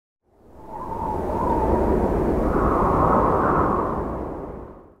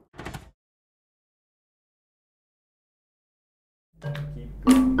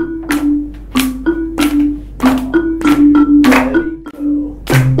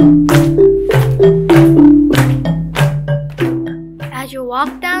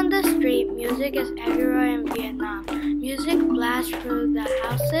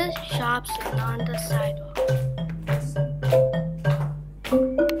shops and on the sidewalk.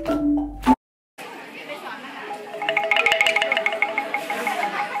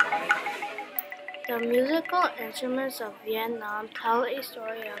 The musical instruments of Vietnam tell a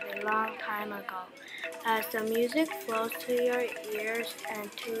story of a long time ago. As the music flows to your ears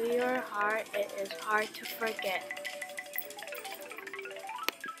and to your heart, it is hard to forget.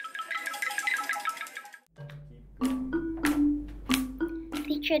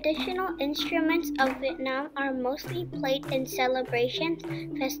 The traditional instruments of Vietnam are mostly played in celebrations,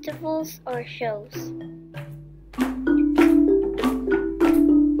 festivals, or shows.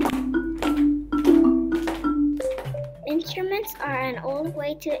 Instruments are an old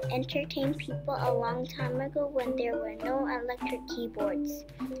way to entertain people a long time ago when there were no electric keyboards.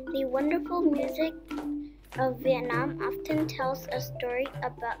 The wonderful music of Vietnam often tells a story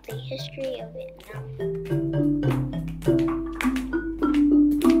about the history of Vietnam.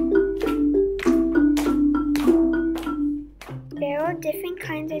 There are different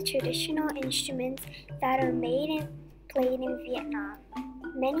kinds of traditional instruments that are made and played in Vietnam.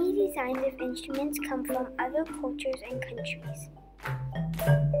 Many designs of instruments come from other cultures and countries.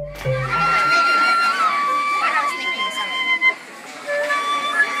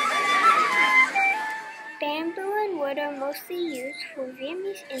 Bamboo and wood are mostly used for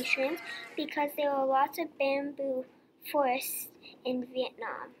Vietnamese instruments because there are lots of bamboo forests in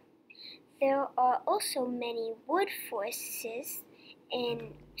Vietnam. There are also many wood forests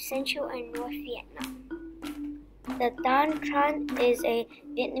in Central and North Vietnam. The dan tran is a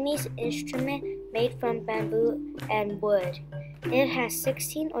Vietnamese instrument made from bamboo and wood. It has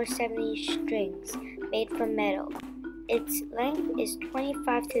 16 or 17 strings made from metal. Its length is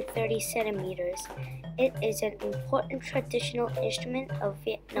 25 to 30 centimeters. It is an important traditional instrument of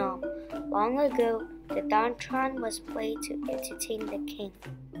Vietnam. Long ago, the dan tran was played to entertain the king.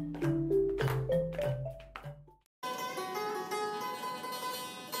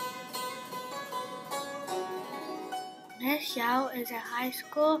 Ms. Yao is a high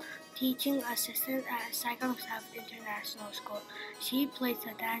school teaching assistant at Saigon South International School. She plays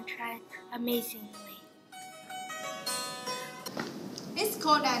the dan tran amazingly. It's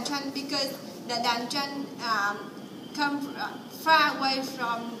called dan tran because the dan tran come far away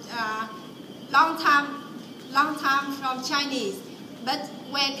from long time from Chinese. But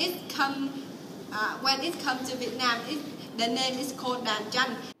when it come to Vietnam, the name is called dan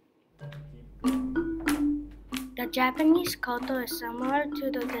tran. The Japanese koto is similar to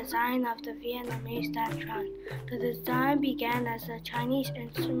the design of the Vietnamese dan tran. The design began as a Chinese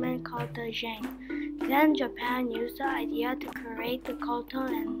instrument called the zhang. Then Japan used the idea to create the koto,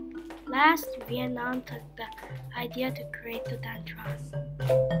 and last Vietnam took the idea to create the dan tran.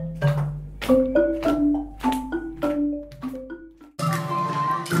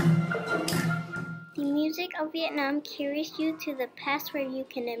 The music of Vietnam carries you to the past where you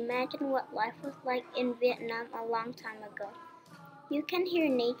can imagine what life was like in Vietnam a long time ago. You can hear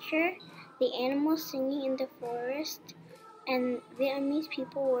nature, the animals singing in the forest, and Vietnamese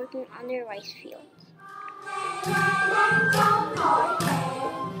people working on their rice fields.